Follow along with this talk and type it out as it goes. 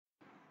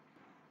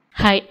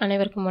Hi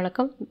அனைவருக்கும்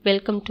வணக்கம்.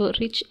 Welcome to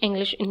rich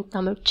English in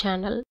Tamil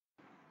channel.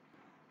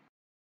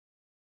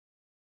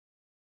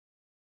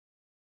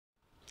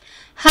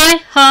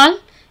 Hi hall,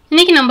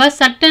 இன்றைக்கி நம்ம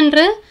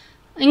சட்டென்று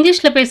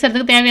இங்கிலீஷில்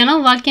பேசுகிறதுக்கு தேவையான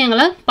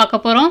வாக்கியங்களை பார்க்க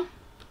போகிறோம்.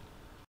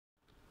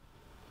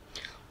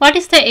 What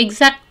is the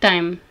exact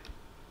time?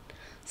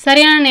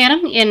 சரியான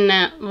நேரம் என்ன?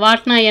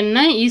 வாட்னா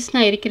என்ன,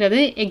 ஈஸ்னா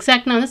இருக்கிறது,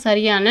 எக்ஸாக்ட்னா வந்து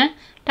சரியான,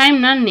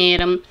 டைம்னா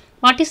நேரம்.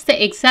 What is the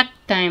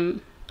exact time?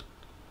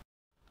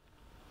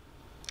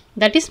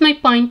 That is my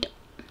point.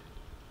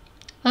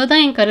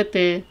 அதுதான் என்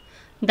கருத்து.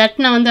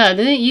 தட்னா வந்து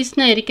அது,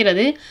 ஈஸ்னா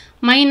இருக்கிறது,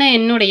 மைனா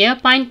என்னுடைய,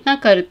 பாயிண்ட்னா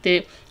கருத்து.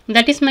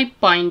 That is my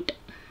point.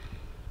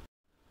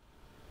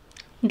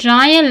 Draw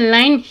a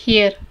line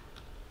here.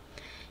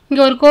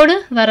 இங்கே ஒரு கோடு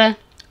வர.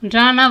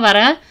 ட்ரானா வர,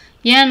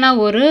 ஏன்னா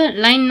ஒரு,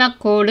 லைன்னா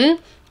கோடு,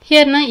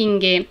 ஹியர்னா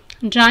இங்கே.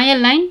 Draw a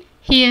line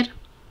here.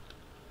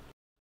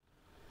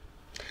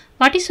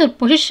 What is your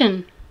position?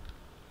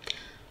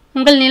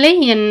 உங்கள் நிலை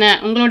என்ன?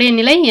 உங்களுடைய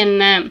நிலை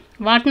என்ன?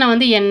 வாட்னா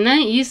வந்து என்ன,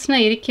 ஈஸ்னா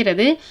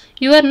இருக்கிறது,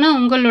 யுவர்னா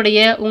உங்களுடைய,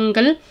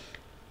 உங்கள்,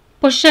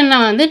 பொசிஷன்னா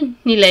வந்து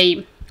நிலை.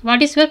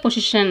 What is your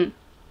position?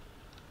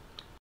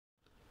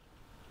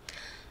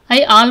 I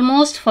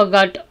almost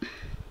forgot.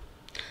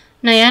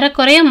 நான்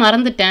ஏறக்குறைய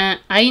மறந்துட்டேன்.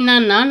 ஐனா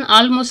நான்,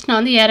 ஆல்மோஸ்ட்னா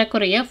வந்து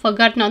ஏறக்குறைய,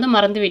 ஃபர்காட்னா வந்து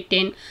மறந்து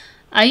விட்டேன்.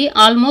 ஐ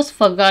almost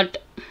forgot.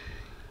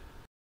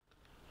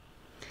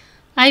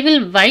 I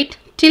will wait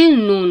till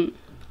noon.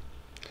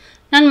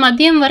 நான்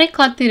மதியம் வரை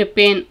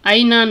காத்திருப்பேன்.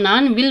 ஐனா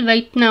நான், வில்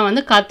வெயிட்னா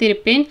வந்து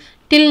காத்திருப்பேன்,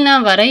 டில்னா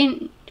வரை,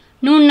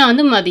 நூன்னா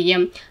வந்து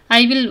மதியம். I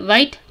will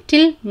wait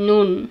till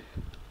noon.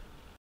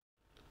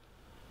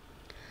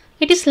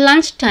 It is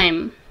lunch time.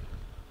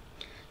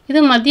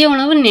 இது மதிய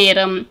உணவு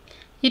நேரம்.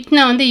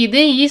 இட்னா வந்து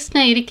இது,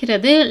 ஈஸ்னா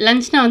இருக்கிறது,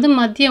 லஞ்ச்னா வந்து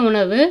மதிய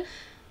உணவு,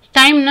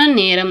 டைம்னா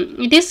நேரம்.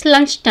 It is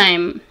lunch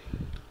time.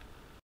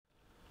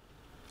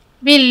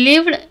 We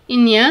lived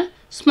in a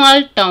small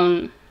town.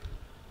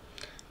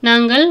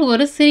 நாங்கள்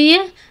ஒரு சிறிய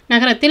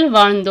நகரத்தில்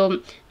வாழ்ந்தோம்.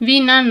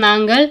 வீணா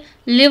நாங்கள்,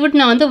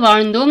 லிவ்ட்னா வந்து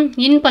வாழ்ந்தோம்,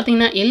 இன்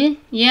பார்த்தீங்கன்னா இல்,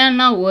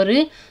 ஏன்னா ஒரு,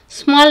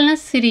 ஸ்மால்னா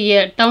சிறிய,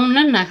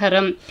 டவுன்னா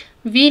நகரம்.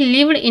 We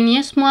lived in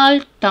a small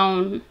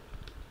town.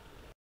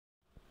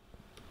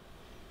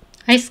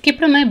 I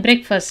skipped my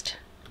breakfast.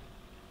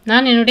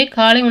 நான் என்னுடைய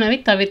காலை உணவை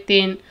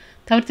தவிர்த்து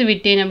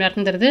விட்டேன் அப்படி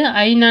அர்த்தம் தருது.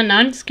 ஐனா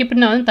நான்,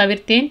 ஸ்கிப்ட்னா வந்து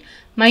தவிர்த்தேன்,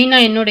 மைனா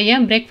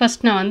என்னுடைய,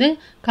 பிரேக்ஃபாஸ்ட்னா வந்து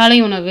காலை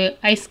உணவு.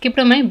 ஐ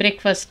skipped my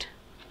breakfast.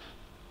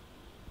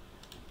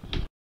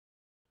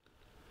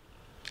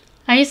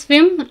 I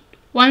swim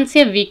once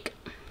a week.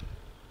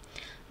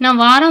 நான்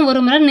வாரம் ஒரு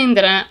முறை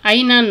நீந்துறேன்.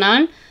 ஐனா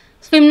நான்,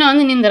 ஸ்விம்னா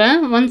வந்து நீந்துறேன்,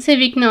 ஒன்ஸ் எ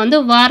வீக்னா வந்து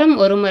வாரம்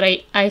ஒரு முறை.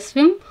 ஐ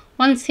swim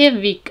once a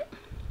week.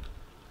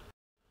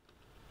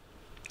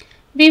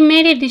 We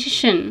made a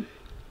decision.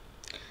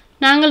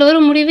 நாங்கள் ஒரு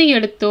முடிவை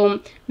எடுத்தோம்.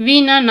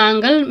 வீணா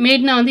நாங்கள்,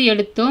 மேட்னா வந்து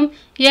எடுத்தோம்,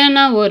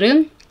 ஏன்னா ஒரு,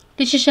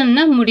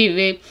 டிசிஷன்னா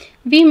முடிவு.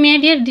 We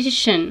made a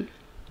decision.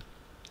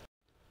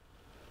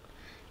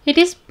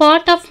 It is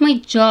part of my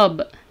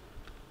job.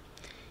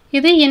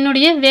 இது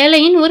என்னுடைய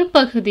வேலையின் ஒரு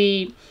பகுதி.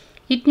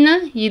 இட்னா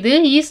இது,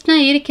 ஈஸ்னா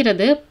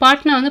இருக்கிறது,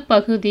 பார்ட்னா வந்து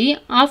பகுதி,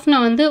 ஆஃப்னா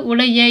வந்து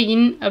உடைய,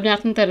 இன் அப்படி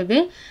அர்த்தம் தருது,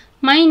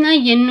 மைனா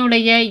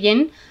என்னுடைய,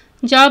 என்,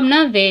 ஜாப்னா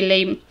வேலை.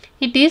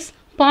 It is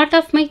part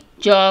of my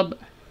job.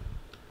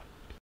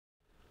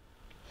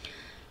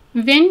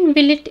 When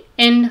will it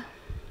end?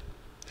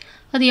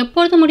 அது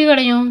எப்பொழுது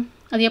முடிவடையும்?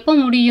 அது எப்போ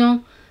முடியும்?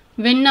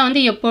 வென்னா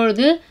வந்து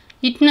எப்பொழுது,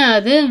 இட்னா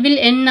அது,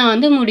 வில் என்னா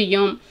வந்து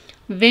முடியும்.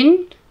 When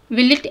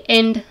will it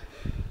end?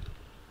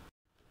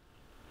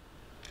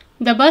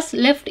 The bus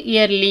left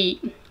early.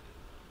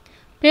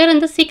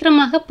 பேருந்து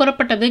சீக்கிரமாக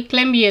புறப்பட்டது,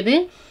 கிளம்பியது.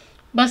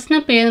 பஸ்னா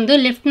பேருந்து,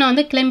 லெஃப்ட்னா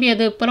வந்து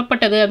கிளம்பியது,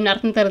 புறப்பட்டது அப்படின்னு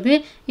அர்த்தம் தருது.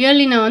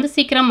 ஏர்லினா வந்து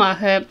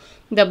சீக்கிரமாக.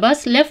 The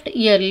bus left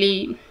early.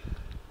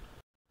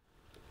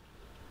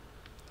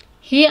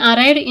 He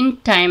arrived in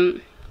time.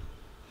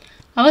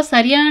 அவர்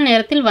சரியான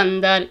நேரத்தில்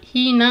வந்தார்.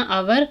 ஹீனா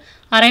அவர்,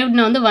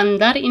 அரைவ்ட்னா வந்து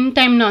வந்தார், இன்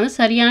டைம்னா வந்து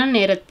சரியான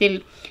நேரத்தில்.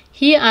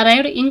 He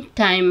arrived in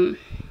time.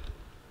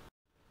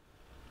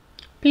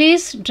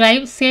 Please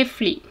drive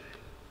safely.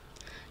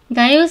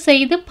 தயவு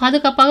செய்து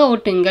பாதுகாப்பாக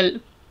ஓட்டுங்கள்.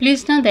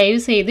 ப்ளீஸ்னா தயவு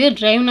செய்து,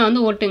 டிரைவ்னா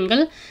வந்து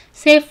ஓட்டுங்கள்,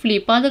 சேஃப்லி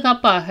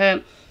பாதுகாப்பாக.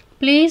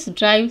 Please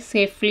drive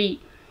safely.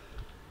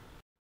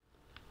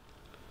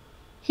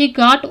 He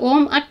got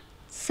home at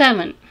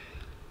 7.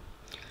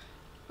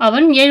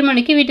 அவன் 7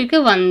 மணிக்கு வீட்டுக்கு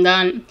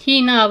வந்தான்.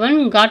 ஹீனா அவன்,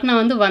 காட்னா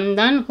வந்து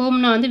வந்தான்,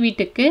 ஹோம்னா வந்து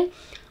வீட்டுக்கு,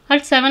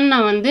 அட் 7னா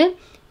வந்து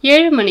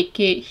 7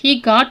 மணிக்கு. He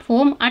got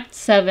home at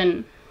 7.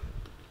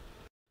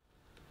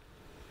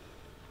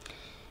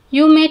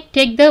 You may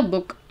take the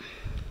book.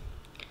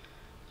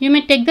 You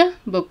may take the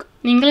book.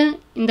 நீங்கள்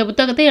இந்த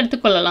புத்தகத்தை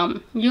எடுத்துக்கொள்ளலாம்.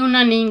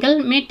 யூனா நீங்கள்,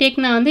 மே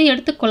டேக்னா வந்து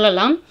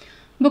எடுத்துக்கொள்ளலாம்,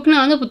 புக்னா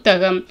வந்து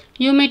புத்தகம்.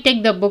 You may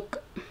take the book.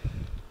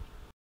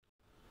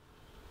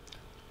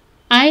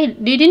 I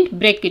didn't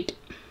break it.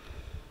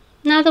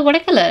 நான் அதை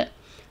உடைக்கலை.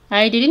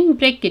 I didn't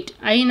break it.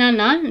 Aina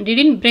நான்,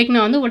 didn't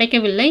breakனா வந்து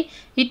உடைக்கவில்லை,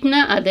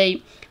 இட்னா அதை.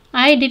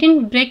 I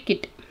didn't break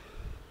it.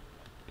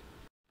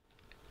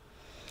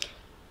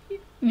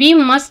 We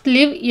must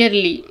leave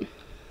early.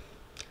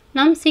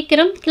 நாம்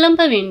சீக்கிரம்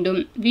கிளம்ப வேண்டும்.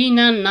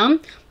 வீணா நாம்,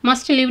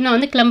 must leave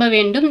வந்து கிளம்ப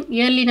வேண்டும்,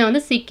 earlyனா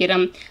வந்து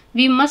சீக்கிரம்.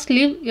 We must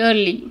leave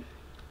early.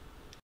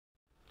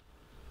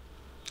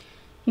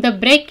 The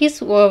break is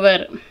over.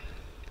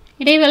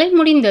 இடைவேளை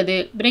முடிந்தது.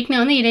 breakனா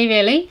வந்து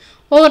இடைவேளை,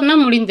 overனா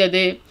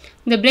முடிந்தது.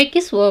 The break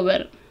is over.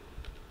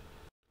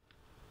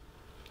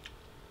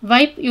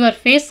 Wipe your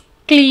face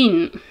clean.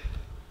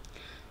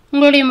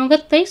 உங்களுடைய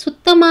முகத்தை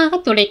சுத்தமாக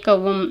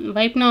துடைக்கவும்.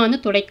 வைப்னா வந்து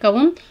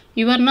துடைக்கவும்,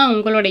 யுவர்னா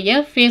உங்களுடைய,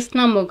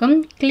 ஃபேஸ்னா முகம்,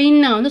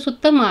 க்ளீன்னா வந்து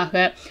சுத்தமாக.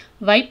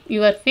 Vibe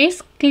your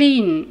face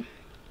clean.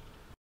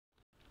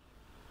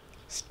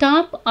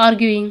 Stop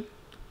arguing.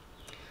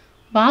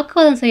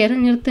 வாக்குவாதம்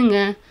செய்யறது நிறுத்துங்க.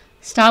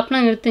 ஸ்டாப்னா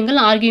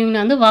நிறுத்துங்கள்,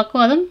 ஆர்கியூயிங்னா வந்து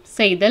வாக்குவாதம்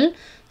செய்தல்.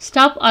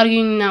 ஸ்டாப்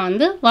ஆர்கியூயிங்னா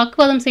வந்து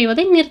வாக்குவாதம்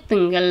செய்வதை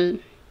நிறுத்துங்கள்.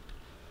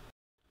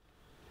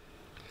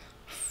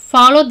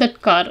 Follow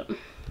that car.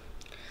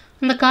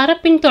 அந்த காரை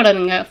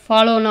பின்தொடருங்க.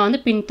 ஃபாலோனா வந்து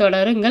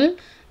பின்தொடருங்கள்,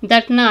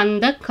 தட்னா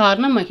அந்த,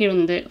 கார்னா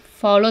மகிழுந்து.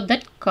 Follow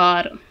that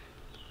car.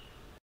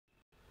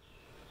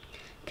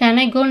 Can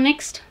I go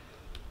next.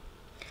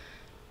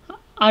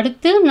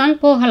 அடுத்து நான்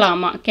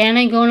போகலாமா. கேன்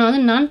ஐ கோனா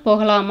வந்து நான்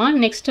போகலாமா,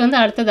 நெக்ஸ்ட் வந்து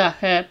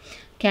அடுத்ததாக.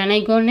 Can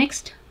I go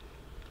next.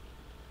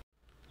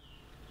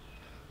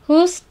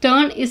 Whose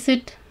turn is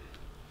it.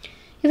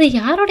 இது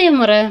யாருடைய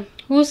முறை.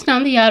 ஹூஸ்னா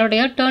வந்து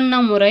யாருடைய,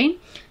 டர்ன்னா முறை,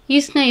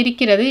 ஈஸ்னா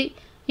இருக்கிறது,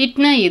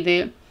 இட்னா இது.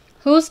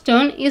 Whose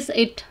turn is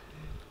it?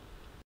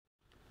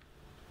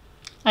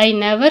 I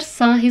never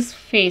saw his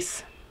face.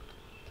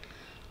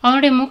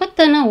 அவனுடைய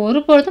முகத்தை நான்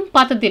ஒருபொழுதும்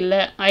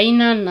பார்த்ததில்லை.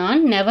 ஐனா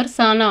நான், நெவர்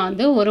சானா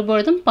வந்து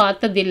ஒருபொழுதும்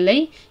பார்த்ததில்லை,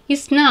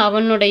 இஸ்னா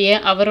அவனுடைய,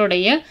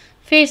 அவருடைய,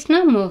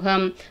 ஃபேஸ்னா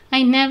முகம்.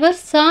 I never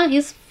saw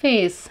his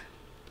face.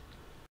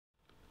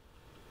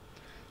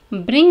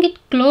 Bring it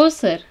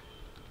closer.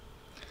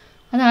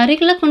 அதை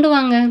அருகில் கொண்டு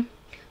வாங்க.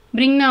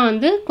 பிரிங்னா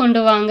வந்து கொண்டு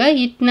வாங்க,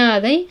 இட்னா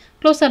அதை,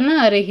 க்ளோசர்னா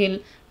அருகில்.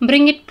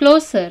 Bring it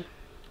closer.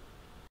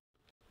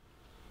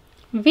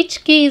 Which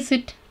key is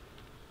it?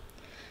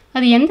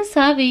 அது எந்த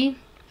சாவி.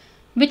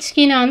 which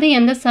keyனா வந்து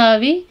எந்த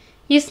சாவி,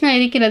 isனா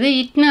இருக்கிறது,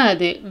 itனா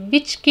அது.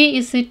 which key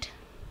is it?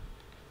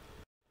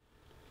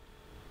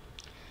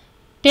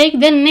 Take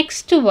the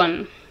next one.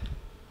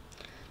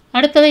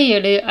 அடுத்ததை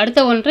எடு, அடுத்த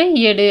ஒன்றை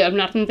எடு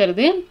அப்படின்னு அர்த்தம்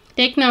தருது.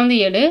 டேக்னா வந்து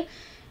எடு,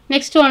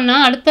 நெக்ஸ்ட் ஒன்னா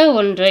அடுத்த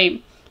ஒன்றை.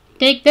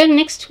 Take the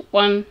next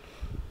one.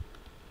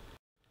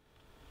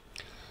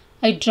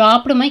 I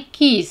dropped my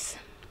keys.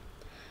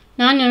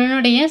 நான்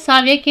என்னுடைய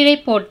சாவியை கீழே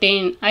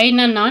போட்டேன்.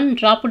 ஐனா நான்,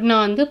 ட்ராப்ட்னா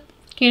வந்து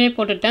கீழே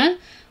போட்டுட்டேன்,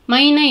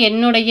 மைனா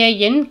என்னுடைய,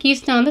 என்,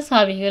 கீஸ்னா வந்து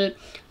சாவிகள்.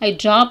 I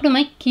dropped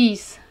my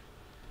keys.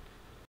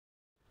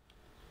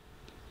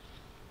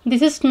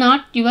 This is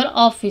not your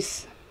office.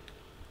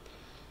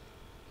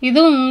 இது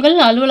உங்கள்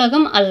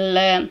அலுவலகம் அல்ல.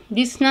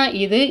 திஸ்னா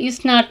இது,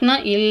 இஸ் நாட்னா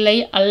இல்லை,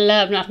 அல்ல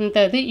அப்படின்னு அர்த்தம்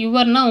தருது.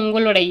 யுவர்னா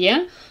உங்களுடைய,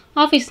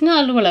 ஆஃபீஸ்னா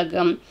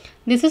அலுவலகம்.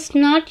 This is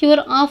not your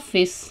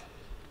office.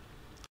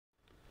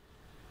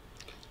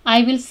 I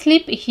will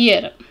sleep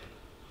here.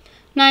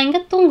 நான் இங்கே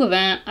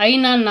தூங்குவேன்.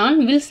 ஐனா நான்,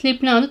 will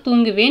sleepனா வந்து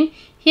தூங்குவேன்,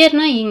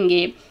 ஹியர்னா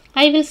இங்கே.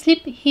 I will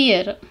sleep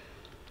here.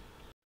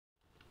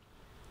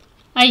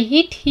 I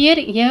eat here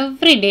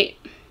every day.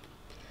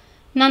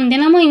 நான்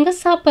தினமும் இங்கே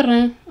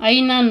சாப்பிட்றேன்.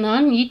 ஐனா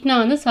நான், ஈட்னா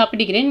வந்து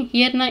சாப்பிடுகிறேன்,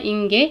 ஹியர்னா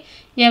இங்கே,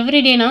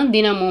 எவ்ரிடேனா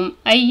தினமும்.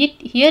 I eat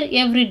here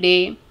every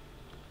day.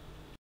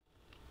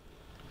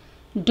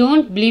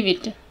 Don't believe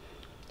it.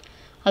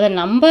 அதை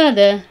நம்பாத.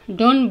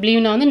 டோன்ட்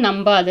பிலீவ்னா வந்து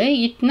நம்பாத,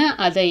 இட்னா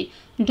அதை.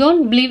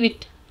 Don't believe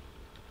it.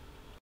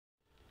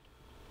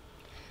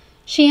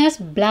 She has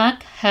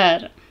black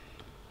hair.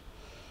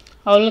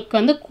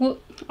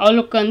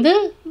 அவளுக்கு வந்து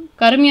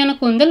கருமையான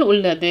கூந்தல்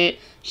உள்ளது.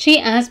 She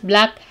has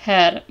black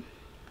hair.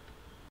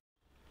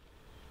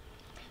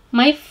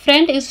 My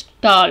friend is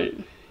டால்.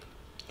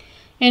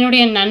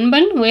 என்னுடைய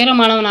நண்பன்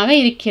உயரமானவனாக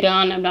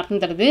இருக்கிறான் அப்படின்னு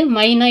அர்த்தம் தருது.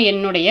 மைனா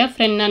என்னுடைய,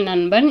 ஃப்ரெண்ட்னா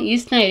நண்பன்,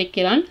 ஈஸ்னா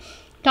இருக்கிறான்,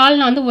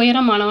 டால்னா வந்து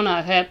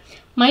உயரமானவனாக.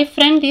 My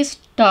friend is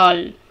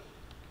doll.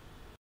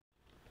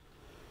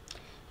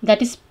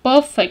 That is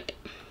perfect.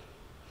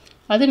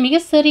 அது மிக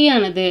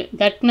சரியானது.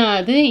 தட்னா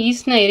அது,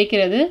 ஈஸ்னா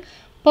இருக்கிறது,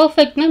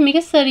 பர்ஃபெக்ட்னா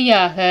மிக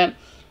சரியாக.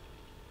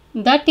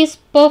 That is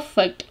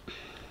perfect.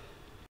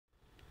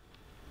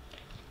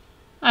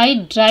 I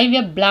drive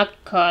a black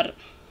car.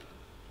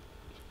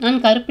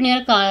 நான் கருப்பு நிற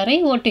காரை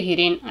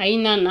ஓட்டுகிறேன்.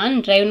 ஐனா நான்,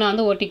 டிரைவ்னா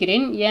வந்து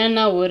ஓட்டுகிறேன்,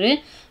 ஏன்னா ஒரு,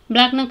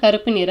 பிளாக்னா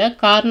கருப்பு நிற,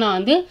 கார்னா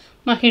வந்து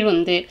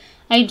மகிழ்ந்து.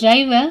 ஐ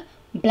drive a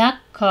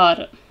black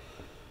car.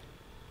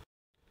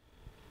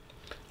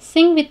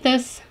 Singh with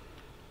us.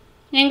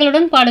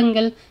 எங்களுடன்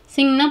பாடுங்கள்.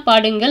 சிங்னா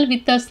பாடுங்கள்,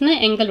 வித் அஸ்னா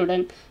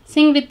எங்களுடன்.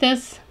 Singh with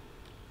us.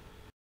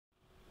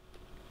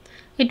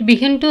 It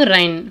begin to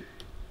Rhine.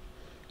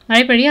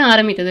 மழை பெய்ய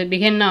ஆரம்பித்தது.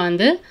 பிகன்னா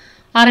வந்து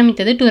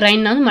ஆரம்பித்தது, டு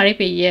ரைன்னா வந்து மழை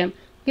பெய்ய.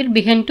 It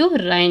begin to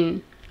Rhine.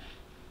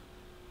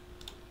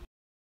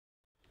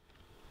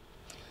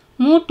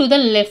 Move to the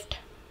left.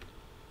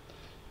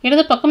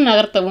 இடது பக்கம்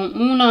நகர்த்தவும்.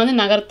 மூவ்னா வந்து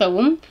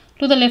நகர்த்தவும்,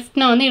 டு த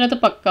லெஃப்ட்னா வந்து இடது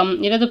பக்கம்,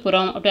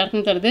 இடதுபுறம் அப்படி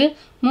அர்த்தம் தருது.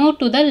 Move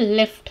to the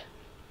left.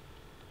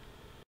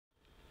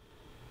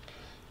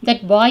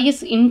 That boy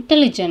is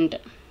intelligent.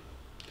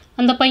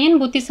 அந்த பையன்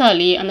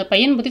புத்திசாலி, அந்த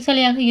பையன்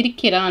புத்திசாலியாக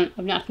இருக்கிறான்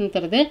அப்படின்னு அர்த்தம்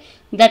தருது.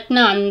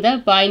 தட்னா அந்த,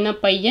 பாய்னா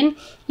பையன்,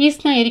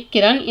 ஈஸ்னா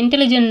இருக்கிறான்,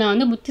 இன்டெலிஜென்ட்னா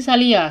வந்து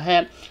புத்திசாலியாக.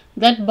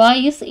 That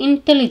boy is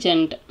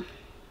intelligent.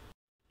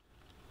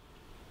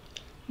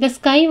 The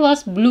sky was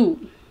blue.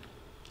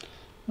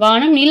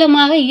 வானம்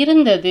நீலமாக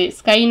இருந்தது.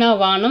 ஸ்கைனா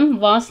வானம்,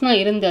 வாஸ்னா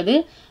இருந்தது,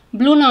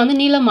 ப்ளூனா வந்து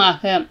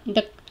நீலமாக.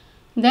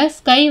 The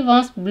sky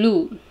was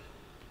blue.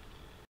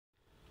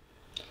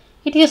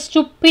 It is a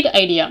stupid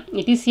idea.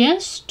 It is a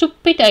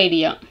stupid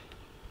idea.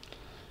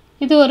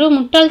 இது ஒரு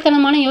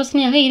முட்டாள்தனமான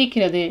யோசனையாக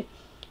இருக்கிறது.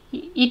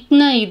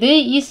 இட்னா இது,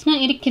 ஈஸ்னா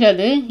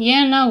இருக்கிறது,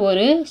 ஏன்னா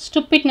ஒரு,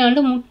 ஸ்டூபிட்னா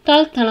வந்து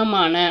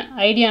முட்டாள்தனமான,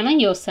 ஐடியானா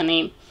யோசனை.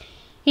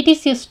 It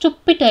is a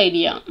stupid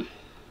idea.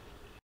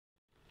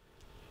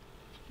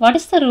 What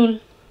is the rule?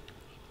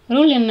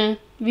 Rule என்ன,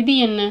 விதி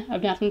என்ன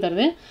அப்படின்னு அர்த்தம்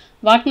தருது.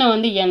 வாட்னா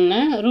வந்து என்ன,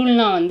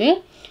 ரூல்னா வந்து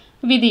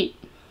விதி.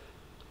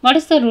 What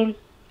is the rule?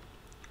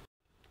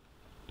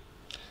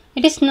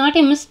 It is not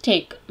a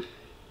mistake.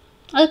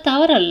 அது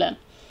தவறல்ல.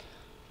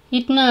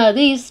 இட்னா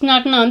அது, இஸ்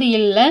நாட்னா வந்து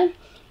இல்லை,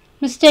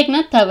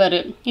 மிஸ்டேக்னா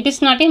தவறு. It is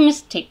not a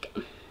mistake.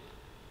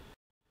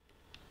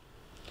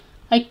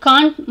 I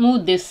can't move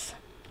this.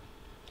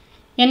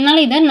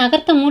 என்னால் இதை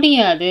நகர்த்த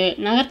முடியாது,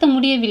 நகர்த்த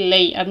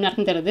முடியவில்லை அப்படின்னு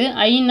அர்த்தம் தருது.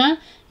 ஐனா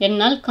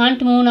என்னால்,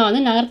 காண்ட் மூவ்னா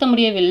வந்து நகர்த்த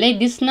முடியவில்லை,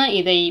 திஸ்னா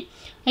இதை.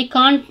 I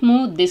can't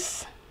move this.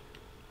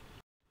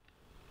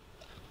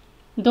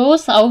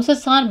 Those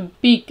houses are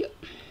big.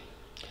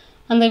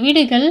 அந்த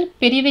வீடுகள்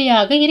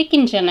பெரியவையாக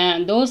இருக்கின்றன.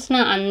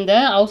 தோஸ்னா அந்த,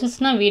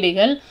 ஹவுசஸ்னா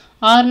வீடுகள்,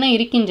 ஆர்னா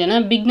இருக்கின்றன,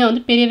 பிக்னா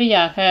வந்து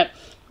பெரியவையாக.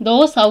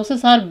 Those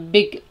houses are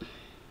big.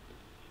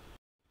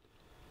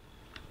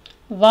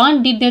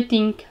 What did they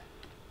think?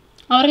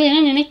 அவர்கள்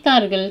என்ன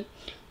நினைத்தார்கள்?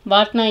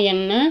 வாட்னா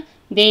என்ன,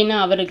 தேனா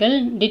அவர்கள்,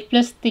 டிட்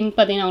ப்ளஸ் திங்க்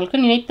பார்த்தீங்கன்னா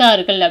அவங்களுக்கு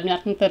நினைத்தார்கள் அப்படின்னு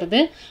அர்த்தம்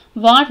தருது.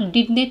 What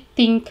did they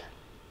think?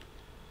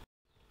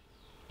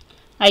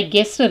 I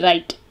guest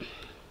right.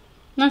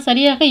 நான்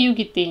சரியாக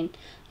யூகித்தேன்.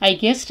 ஐ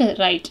கெஸ்ட்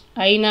ரைட்.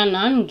 ஐனா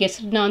நான்,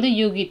 கெஸ்ட்னா வந்து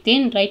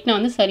யூகித்தேன், ரைட்னா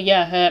வந்து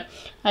சரியாக.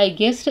 ஐ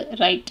guest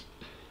right.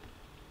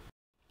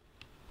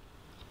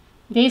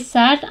 They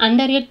chat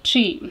under a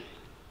tree.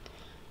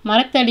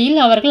 மரத்தடியில்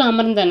அவர்கள்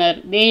அமர்ந்தனர்.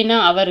 தேனா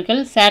அவர்கள்,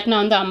 சாட்னா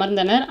வந்து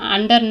அமர்ந்தனர்,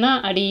 அண்டர்னா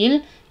அடியில்,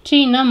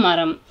 ட்ரீனா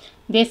மரம்.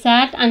 தே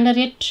chat under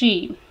a tree.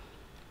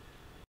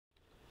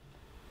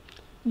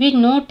 We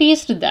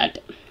noticed that.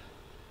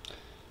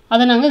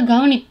 அதை நாங்கள்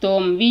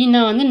கவனித்தோம்.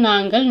 வீனா வந்து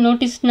நாங்கள்,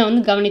 நோட்டீஸ்ட்னா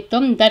வந்து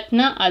கவனித்தோம்,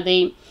 தட்னா அதை.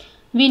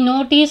 We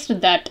noticed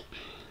that.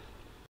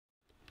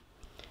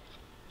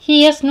 He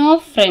has no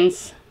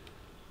friends.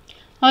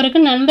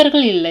 அவருக்கு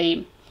நண்பர்கள் இல்லை.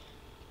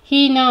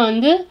 ஹீனா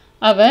வந்து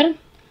அவர்,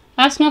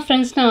 has no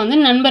friendsனா வந்து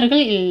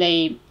நண்பர்கள் இல்லை.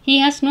 He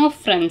has no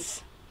friends.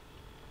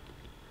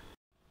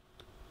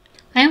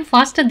 I am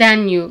faster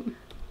than you.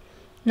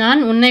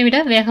 நான் உன்னை விட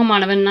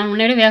வேகமானவன், நான்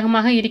உன்னை விட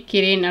வேகமாக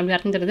இருக்கிறேன் அப்படி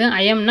அர்த்தம் தருது.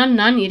 I amனா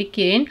நான்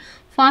இருக்கிறேன்,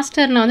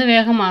 fasterனா வந்து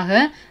வேகமாக,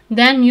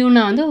 than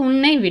youனா வந்து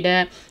உன்னை விட.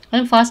 I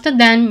am faster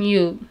than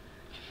you.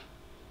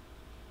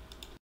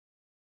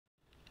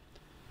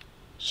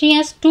 She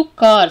has 2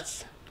 cars.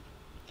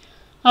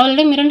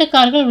 அவளிடம் 2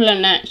 கார்கள்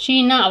உள்ளன.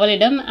 ஷீனா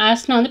அவளிடம்,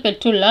 ஆஸ்னா வந்து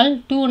பெற்றுள்ளாள்,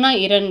 2னா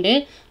 2,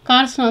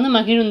 கார்ஸ்னா வந்து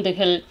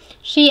மகிழுந்துகள்.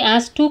 She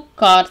has 2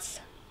 cars.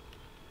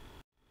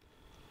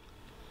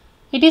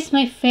 It is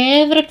my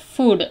favourite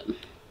food.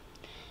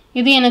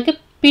 இது எனக்கு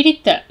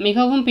பிடித்த,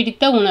 மிகவும்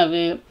பிடித்த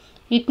உணவு.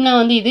 இட்னா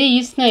வந்து இது,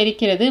 ஈஸ்னா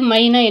இருக்கிறது,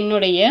 மைனா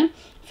என்னுடைய,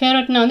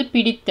 ஃபேவரட்னா வந்து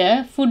பிடித்த,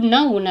 ஃபுட்னா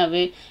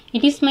உணவு.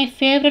 It is my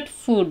favourite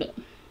food.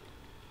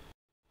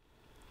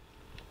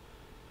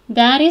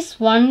 There is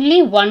only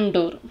one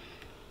door.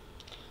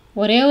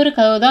 ஒரே ஒரு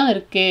கதவு தான்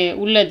இருக்குது,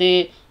 உள்ளது.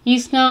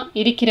 ஈஸ்னா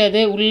இருக்கிறது,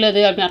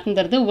 உள்ளது அப்படின்னு அர்த்தம்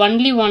தருது.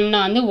 ஒன்லி ஒன்னா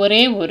வந்து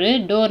ஒரே ஒரு,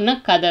 டோர்னா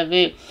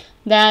கதவு.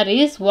 There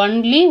is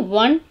only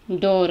one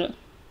door.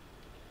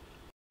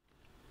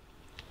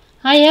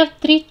 I have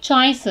 3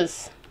 choices.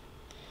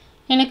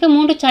 எனக்கு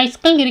 3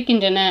 சாய்ஸ்கள்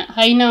இருக்கின்றன.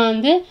 ஹைனா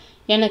வந்து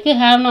எனக்கு,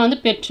 ஹேவ்னா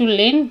வந்து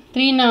பெற்றுள்ளேன்,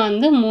 3னா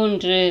வந்து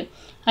 3.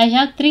 I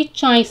have 3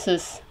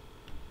 choices.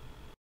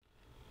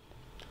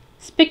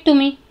 Speak to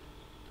me.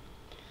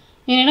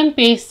 என்னிடம்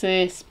பேசு.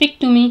 Speak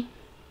to me.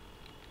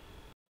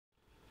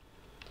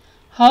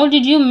 How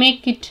did you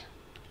make it?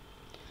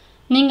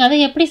 நீங்கள் அதை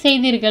எப்படி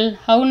செய்தீர்கள்?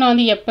 ஹவுனா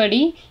வந்து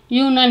எப்படி,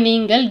 யூனா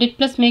நீங்கள், டிட்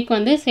ப்ளஸ் மேக்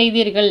வந்து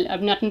செய்தீர்கள்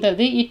அப்படின்னு அர்த்தம்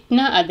தருது.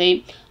 இட்னா அதை.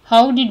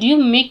 How did you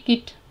make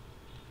it?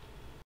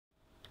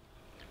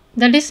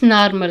 That is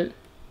normal.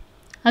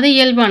 அது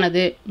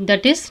இயல்பானது.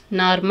 That is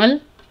normal.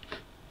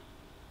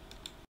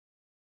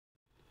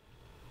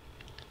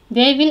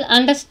 They will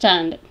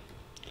understand.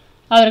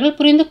 அவர்கள்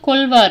புரிந்து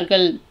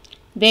கொள்வார்கள்.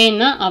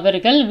 தேனா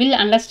அவர்கள், வில்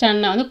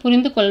அண்டர்ஸ்டாண்ட்னா வந்து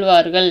புரிந்து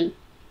கொள்வார்கள்.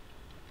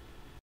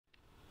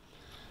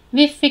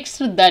 We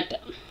fixed that.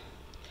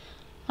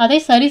 அதை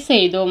சரி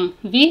செய்தோம்.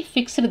 We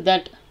fixed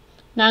that.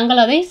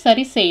 நாங்கள் அதை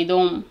சரி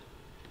செய்தோம்.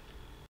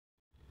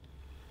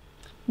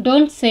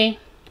 Don't say.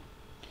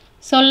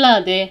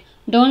 சொல்லாது.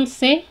 Don't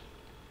say.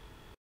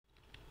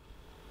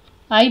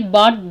 I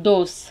pot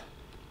those.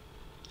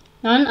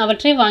 நான்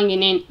அவற்றை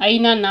வாங்கினேன்.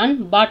 ஐனா நான்,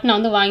 பாட்னா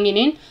வந்து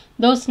வாங்கினேன்,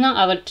 தோஸ்னா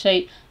அவற்றை.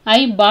 ஐ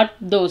பாட்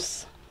those.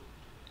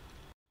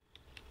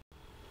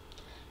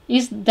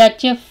 Is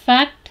that a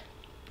fact?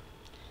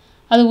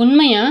 அது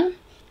உண்மையா?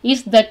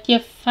 Is that a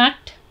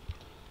fact?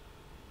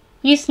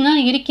 இஸ்னா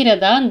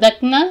இருக்கிறதா,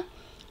 தட்னா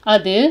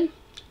அது,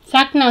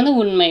 ஃபேக்ட்னா வந்து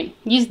உண்மை.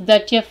 Is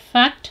that a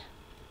fact?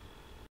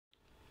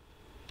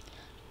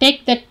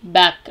 Take that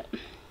back,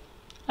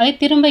 அதை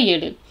திரும்ப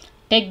எடு.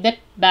 டேக்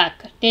தட்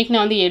பேக், டேக்னா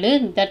வந்து எடு,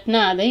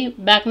 தட்னா அதை,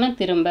 பேக்னா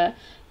திரும்ப.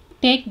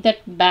 Take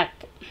that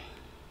back.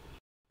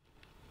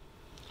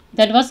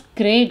 That was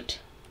great,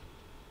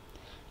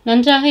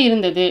 நன்றாக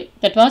இருந்தது.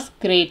 That was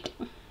great.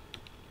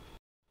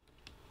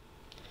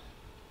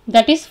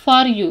 That is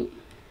for you,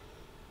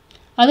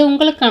 அது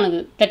உங்களுக்கானது.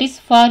 That is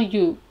for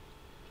you.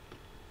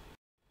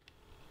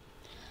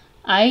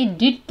 I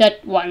did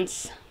that once,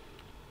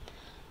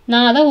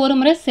 நான் அதை ஒரு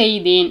முறை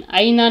செய்தேன்.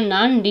 ஐனா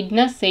நான்,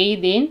 டிட்னா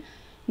செய்தேன்,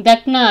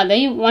 தட்னா அதை,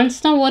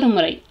 ஒன்ஸ்னா ஒரு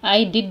முறை. I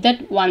did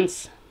that once.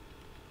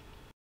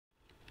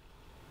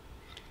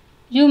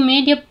 You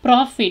made a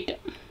profit,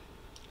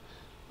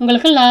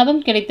 உங்களுக்கு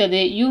லாபம் கிடைத்தது.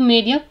 You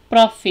made a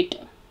profit.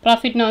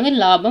 ப்ராஃபிட்னா வந்து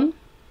லாபம்.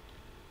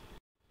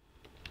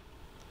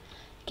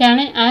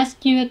 Can I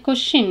ask you a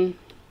question,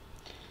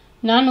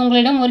 நான்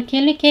உங்களிடம் ஒரு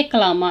கேள்வி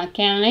கேட்கலாமா?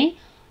 Can I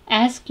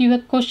ask you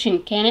a question.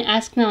 Can I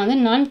ஆஸ்க்னா வந்து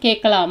நான்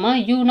கேட்கலாமா,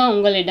 யூனா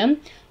உங்களிடம்,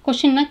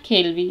 கொஷின்னா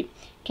கேள்வி.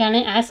 Can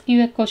I ask you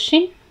a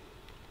question?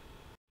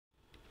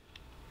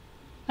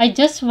 I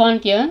just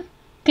want a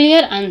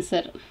clear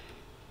answer,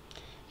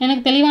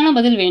 எனக்கு தெளிவான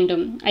பதில்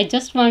வேண்டும். I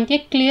just want a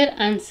clear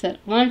answer.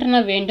 வாண்ட்னா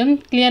வேண்டும்,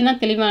 கிளியர்னா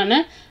தெளிவான,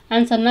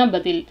 ஆன்சர்னா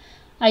பதில்.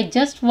 I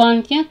just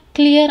want a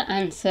clear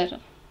answer.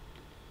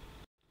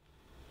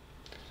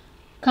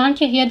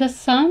 Can't you here the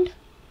sound,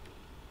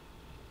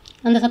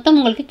 அந்த சத்தம்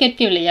உங்களுக்கு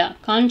கேட்கவில்லையா?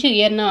 கான்ட் யூ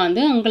ஹியர்னா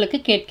வந்து உங்களுக்கு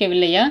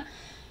கேட்கவில்லையா,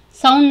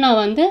 சவுண்ட்னா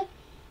வந்து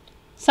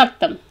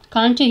சத்தம்.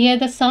 Can't you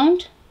here the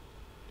sound?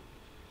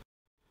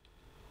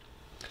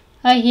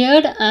 I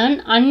heard an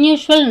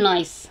unusual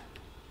noise,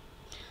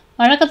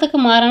 வழக்கத்துக்கு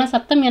மாறான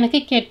சத்தம் எனக்கு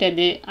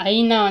கேட்டது.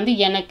 ஐனா வந்து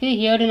எனக்கு,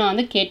 ஹியர்டுனா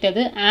வந்து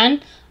கேட்டது, an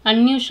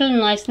unusual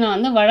noiseனா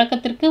வந்து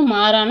வழக்கத்திற்கு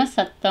மாறான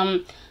சத்தம்.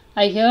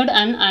 ஐ heard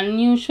an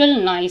unusual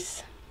noise.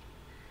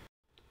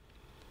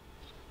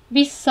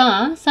 we saw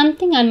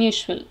something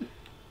unusual,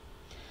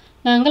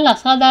 நாங்கள்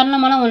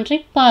அசாதாரணமான ஒன்றை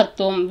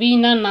பார்த்தோம்.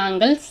 வீணா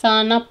நாங்கள்,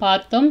 சானா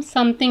பார்த்தோம்,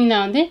 சம்திங்னா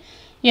வந்து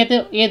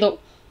ஏதோ,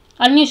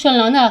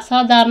 அன்யூஷுவல்னா வந்து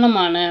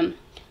அசாதாரணமான.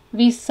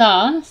 we saw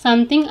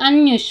something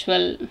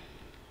unusual.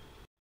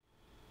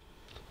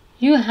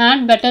 you had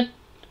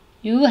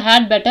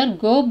better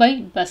go by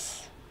bus,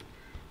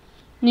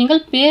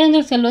 நீங்கள்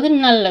பேருந்தில் செல்வது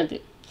நல்லது.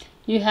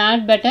 you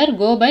had better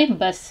go by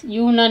bus.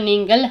 யூனா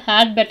நீங்கள்,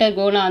 had better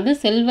goனா வந்து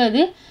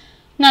செல்வது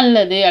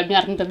நல்லது அப்படின்னு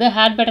அர்த்தம் தருது.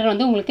 had better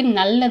வந்து உங்களுக்கு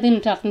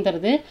நல்லதுன்ற அர்த்தம்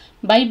தருது.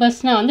 by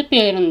busனா வந்து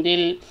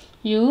பேருந்தில்.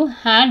 you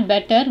had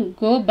better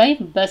go by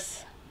bus.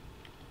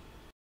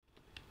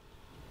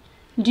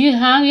 do you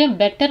have a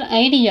better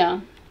idea,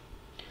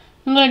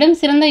 உங்களிடம்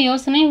சிறந்த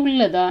யோசனை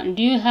உள்ளதா?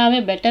 do you have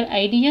a better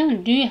idea?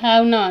 do you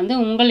haveனா வந்து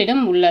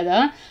உங்களிடம் உள்ளதா,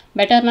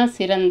 betterனா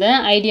சிறந்த,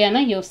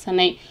 ஐடியானா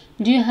யோசனை.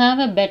 do you have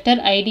a better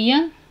idea?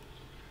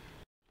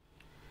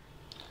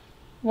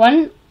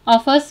 one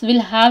of us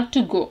will have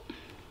to go,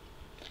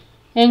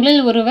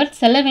 எங்களில் ஒருவர்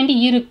செல்ல வேண்டி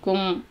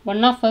இருக்கும்.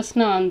 ஒன் ஆஃப்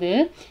அஸ்னா வந்து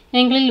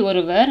எங்களில்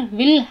ஒருவர்,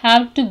 will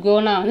have to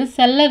goனா வந்து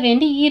செல்ல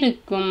வேண்டி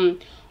இருக்கும்.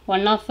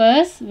 One of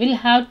us will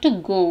have to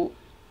go.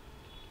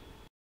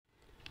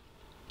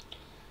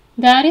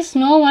 there is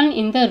no one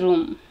in the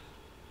room,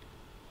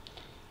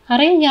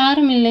 அறையில்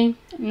யாரும் இல்லை.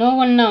 no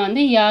oneனா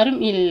வந்து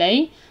யாரும் இல்லை,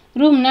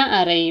 roomனா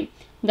அறை.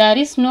 there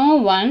is no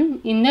one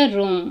in the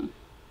room.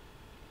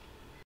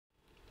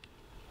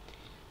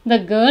 the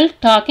girl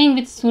talking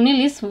with Sunil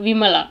is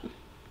Vimala,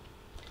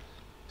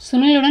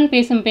 சுனிலுடன்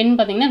பேசும் பெண்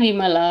பார்த்தீங்கன்னா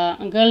விமலா.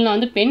 கேர்ள்னா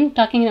வந்து பெண்,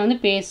 டாக்கிங்னா வந்து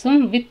பேசும்,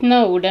 வித்னா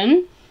உடன்,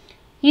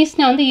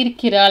 ஈஸ்னா வந்து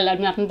இருக்கிறாள்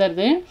அப்படின்னு அர்த்தம்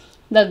தருது.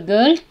 The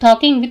girl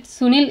talking with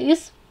Sunil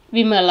is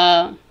Vimala.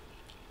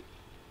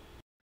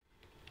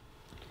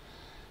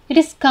 It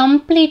is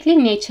completely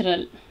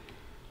natural,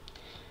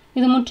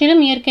 இது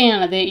முற்றிலும்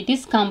இயற்கையானது. It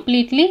is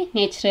completely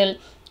natural.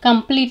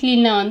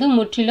 கம்ப்ளீட்லினா வந்து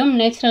முற்றிலும்,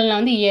 நேச்சுரல்னா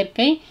வந்து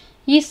இயற்கை,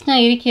 ஈஸ்னா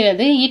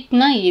இருக்கிறது,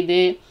 இட்னா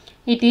இது.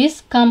 It is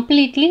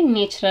completely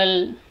natural.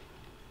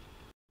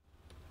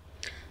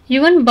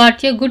 Yuvan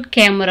pot a good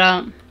camera,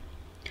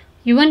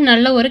 Yuvan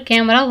நல்ல ஒரு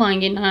கேமரா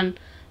வாங்கினான்.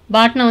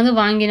 பாட்னா வந்து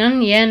வாங்கினான்,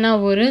 ஏன்னா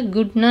ஒரு,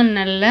 குட்னா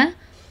நல்ல.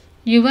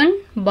 யுவன்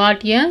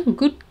பாட் a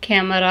good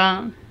camera.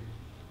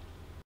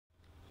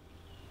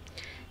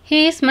 He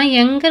is my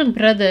younger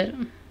brother,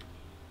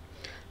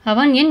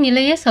 அவன் என்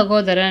இளைய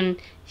சகோதரன்.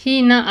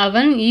 ஹீனா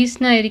அவன்,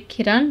 ஈஸ்னா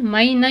இருக்கிறான்,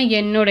 மைனா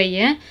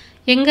என்னுடைய,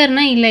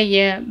 எங்கர்னா இளைய,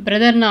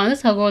 பிரதர்னா வந்து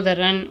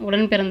சகோதரன்,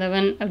 உடன்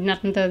பிறந்தவன் அப்படின்னு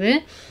அர்த்தம் தருது.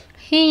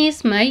 He is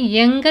my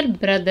younger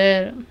brother.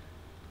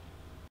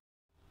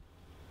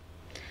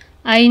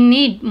 I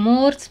need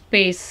more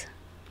space,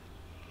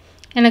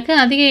 எனக்கு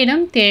அதிக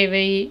இடம்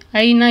தேவை.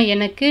 ஐனா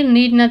எனக்கு,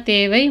 நீட்னா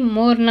தேவை,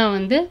 மோர்னா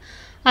வந்து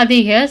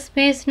அதிக,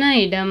 ஸ்பேஸ்னா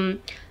இடம்.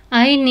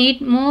 I need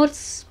more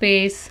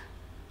space.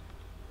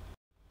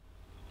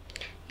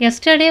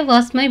 Yesterday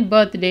was my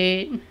birthday,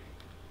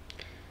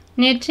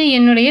 நேற்று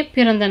என்னுடைய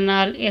பிறந்த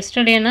நாள்.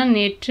 எஸ்டர்டேனா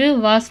நேற்று,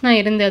 வாஸ்னா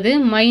இருந்தது,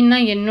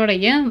 மைனா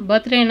என்னுடைய,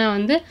 பர்த்டேனா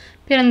வந்து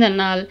பிறந்த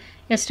நாள்.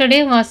 Yesterday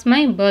was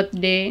my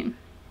birthday.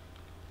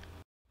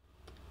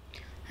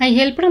 I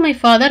helped my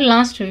father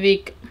last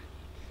week.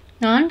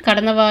 நான்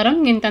கடந்த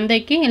வாரம் என்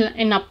தந்தைக்கு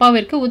என்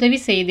அப்பாவிற்கு உதவி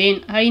செய்தேன்.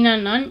 ஐனா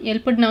நான்,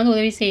 ஹெல்ப்டுனா வந்து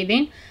உதவி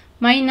செய்தேன்,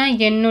 மைனா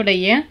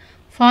என்னுடைய,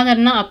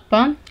 ஃபாதர்னா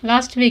அப்பா,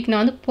 லாஸ்ட் வீக்னா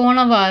வந்து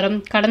போன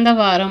வாரம், கடந்த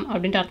வாரம்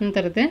அப்படின்ட்டு அர்த்தம்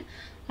தருது.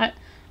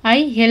 ஐ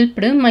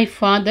helped my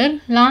father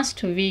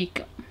last week.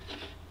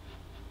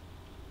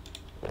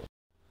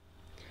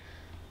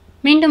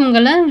 மீண்டும்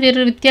உங்களை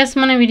வேறு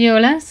வித்தியாசமான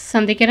வீடியோவில்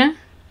சந்திக்கிறேன்.